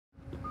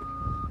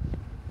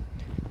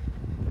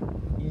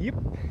Yep,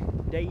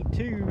 day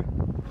 2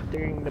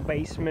 digging the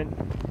basement.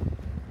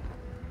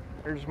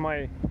 There's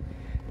my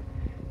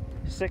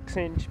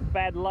 6-inch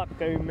bad luck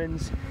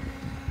omens.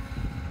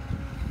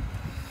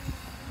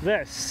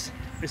 This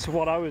is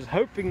what I was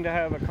hoping to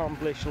have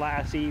accomplished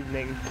last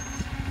evening.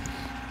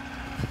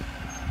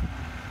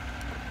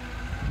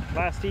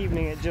 Last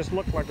evening it just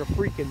looked like a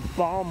freaking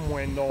bomb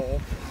went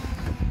off.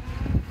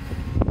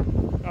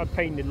 I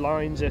painted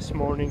lines this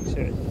morning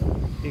so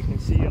you can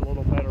see a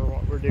little better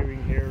what we're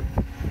doing here.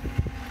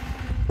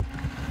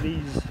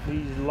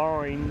 These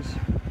lines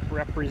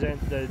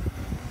represent the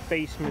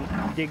basement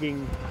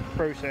digging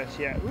process.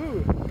 Yeah,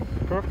 ooh,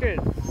 crooked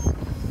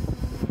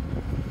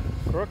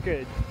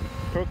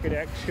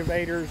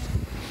excavators.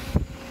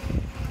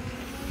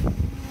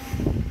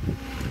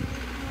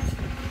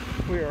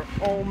 We are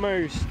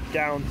almost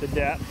down to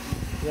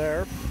depth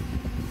there.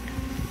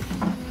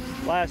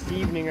 Last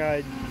evening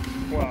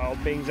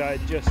being I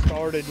had just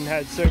started and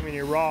had so many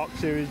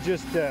rocks, it was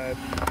just a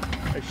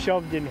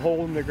shoved in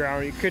hole in the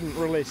ground. You couldn't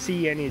really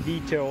see any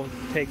detail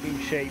taking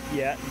shape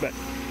yet, but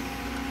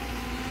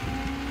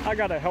I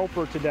got a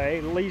helper today.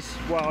 At least,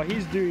 well,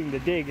 he's doing the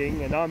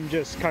digging and I'm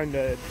just kind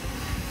of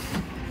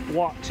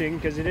watching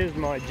because it is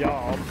my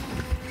job.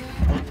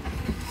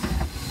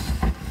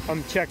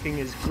 I'm checking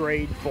his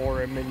grade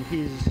for him and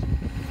he's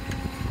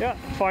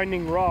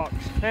finding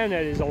rocks, and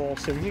that is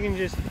awesome. You can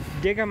just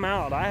dig them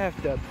out. I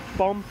have to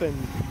bump and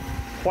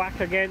whack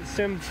against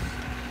him.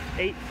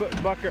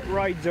 8-foot bucket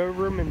rides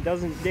over him and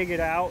doesn't dig it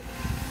out.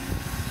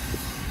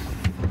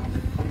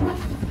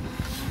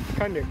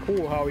 Kind of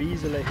cool how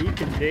easily he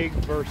can dig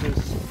versus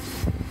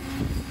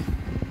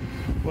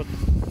what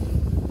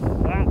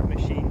that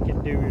machine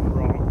can do in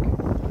rock.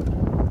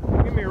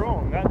 Don't get me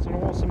wrong, that's an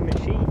awesome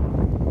machine.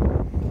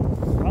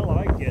 I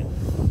like it.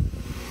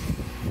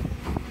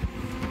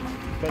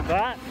 But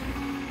that,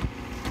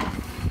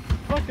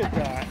 look at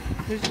that.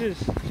 It's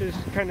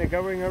just kind of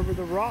going over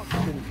the rocks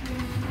and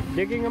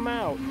digging them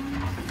out.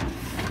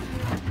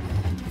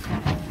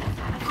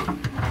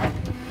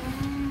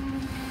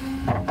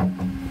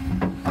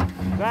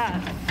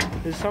 That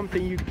is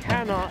something you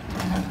cannot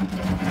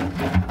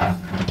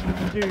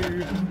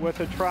do with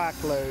a track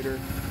loader.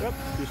 Yep,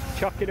 just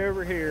chuck it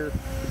over here.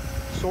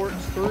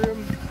 Sorts through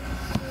them.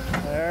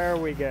 There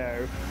we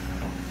go.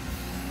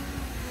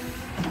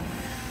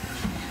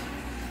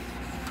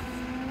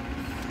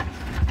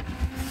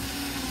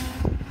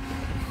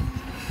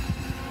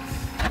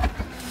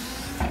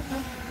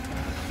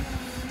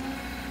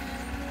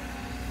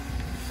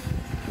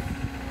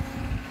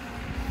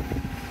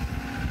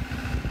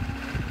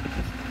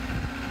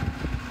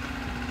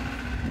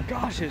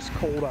 Gosh, it's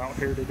cold out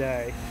here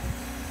today.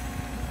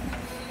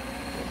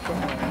 Put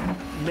my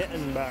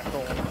mitten back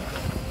on.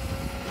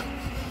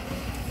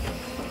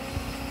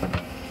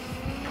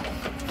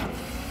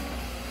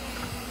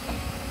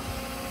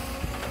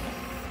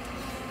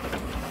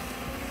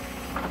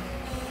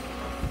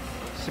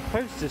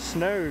 Supposed to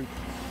snow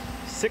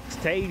 6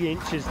 to 8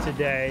 inches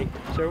today,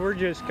 so we're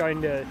just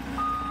kind of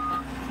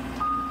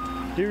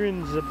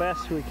doing the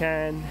best we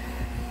can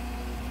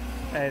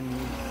and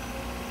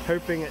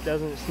hoping it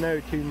doesn't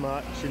snow too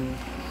much, and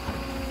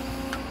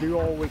do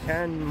all we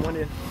can. When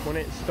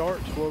it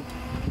starts, we'll,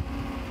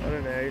 I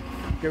don't know,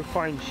 go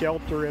find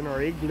shelter in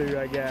our igloo,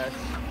 I guess.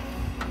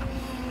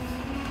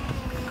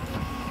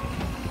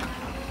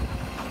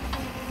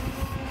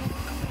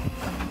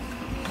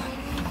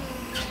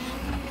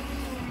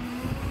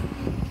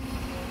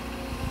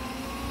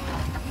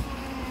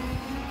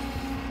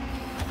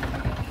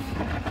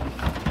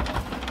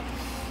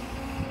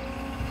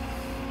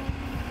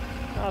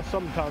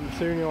 Sometime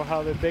soon you'll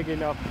have a big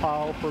enough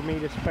pile for me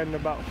to spend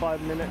about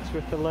 5 minutes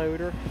with the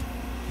loader.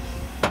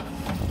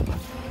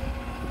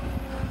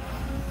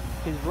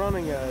 He's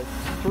running a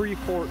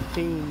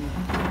 314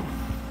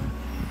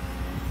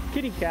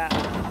 kitty cat.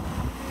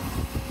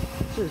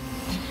 It's a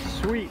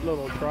sweet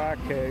little track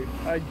hoe.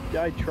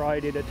 I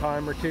tried it a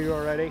time or two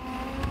already.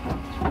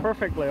 It's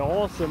perfectly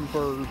awesome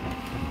for,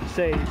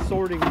 say,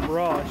 sorting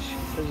brush,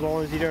 as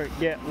long as you don't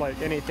get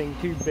like anything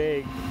too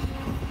big.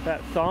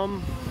 That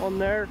thumb on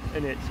there,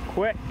 and it's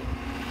quick.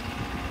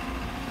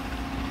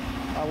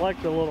 I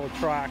like the little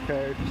track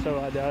hoe,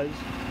 so I does.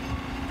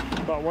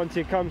 But once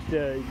it comes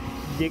to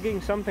digging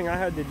something, I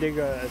had to dig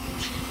a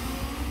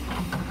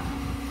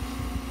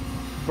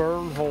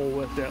burn hole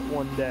with it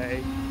one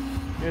day.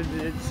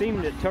 It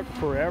seemed it took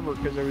forever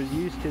because I was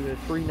used to the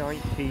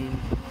 319.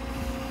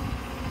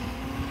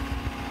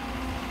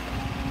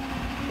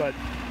 But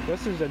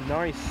this is a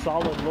nice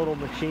solid little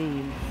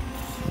machine.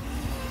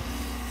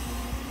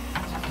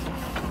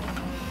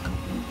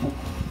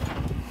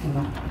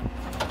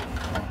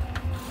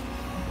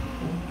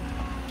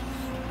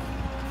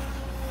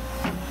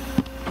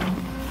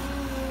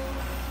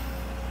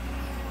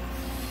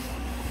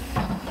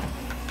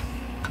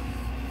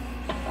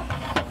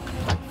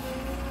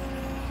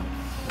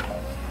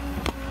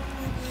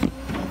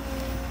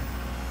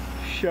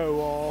 Show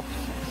off.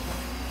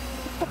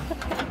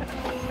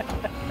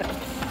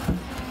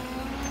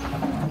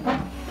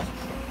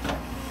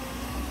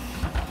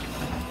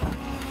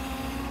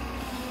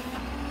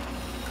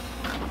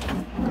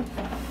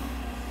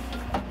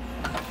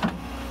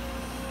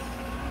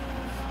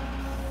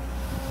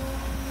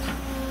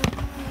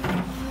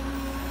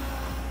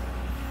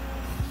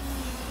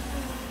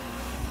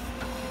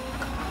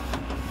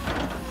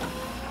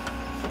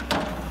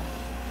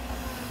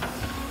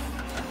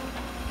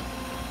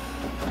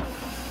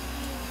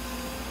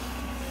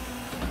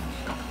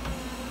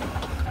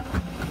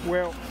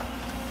 Well,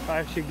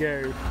 I should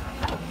go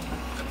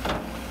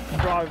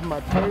drive my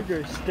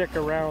pogo stick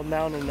around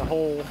down in the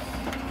hole.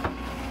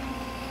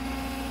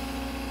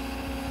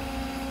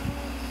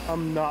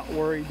 I'm not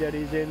worried that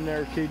he's in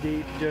there too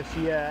deep just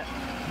yet,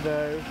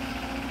 though.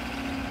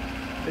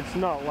 It's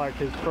not like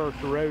his first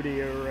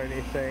rodeo or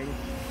anything.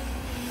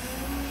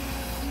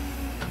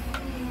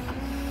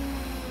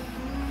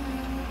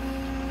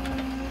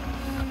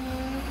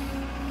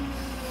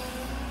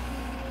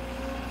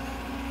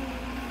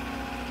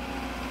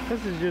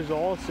 This is just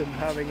awesome,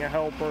 having a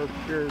helper.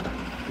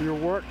 Your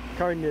work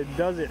kind of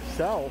does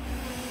itself,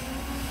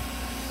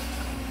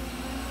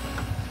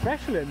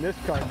 especially in this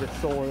kind of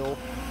soil.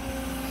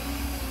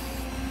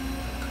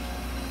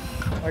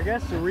 I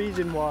guess the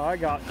reason why I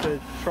got to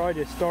try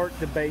to start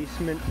the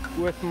basement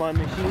with my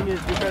machine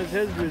is because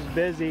his was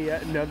busy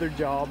at another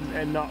job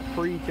and not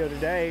free till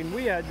today, and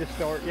we had to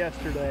start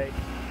yesterday.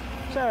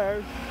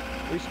 So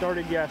we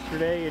started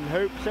yesterday in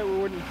hopes that we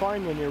wouldn't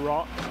find any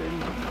rocks, and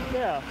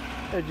yeah,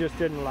 it just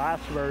didn't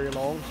last very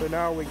long. So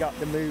now we got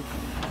to move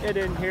it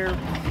in here.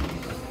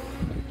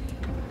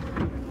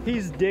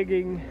 He's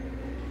digging,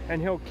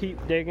 and he'll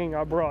keep digging.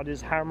 I brought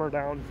his hammer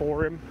down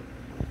for him.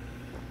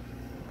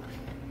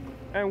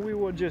 And we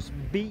will just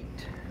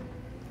beat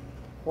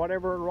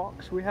whatever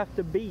rocks we have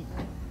to beat.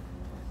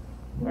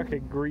 I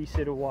could grease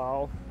it a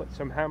while, put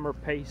some hammer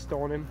paste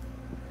on him.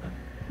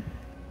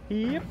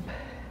 Yep.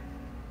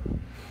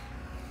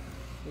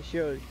 I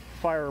should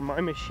fire my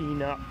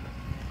machine up.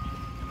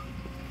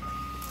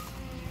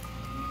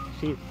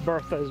 See if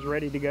Bertha's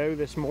ready to go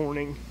this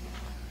morning.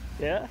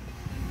 Yeah.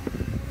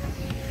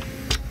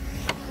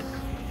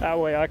 That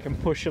way I can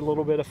push a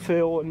little bit of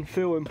fill and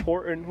feel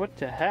important. What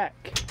the heck?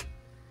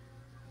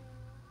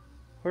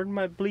 Where'd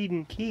my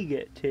bleeding key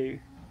get to?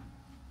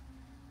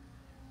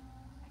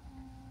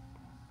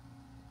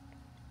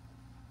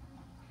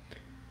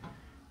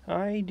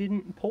 I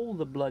didn't pull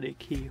the bloody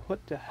key.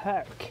 What the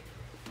heck?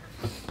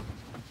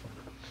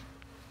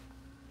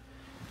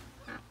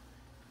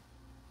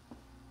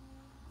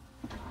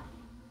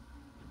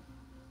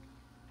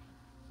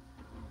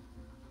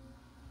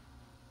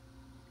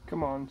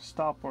 Come on,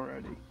 stop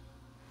already.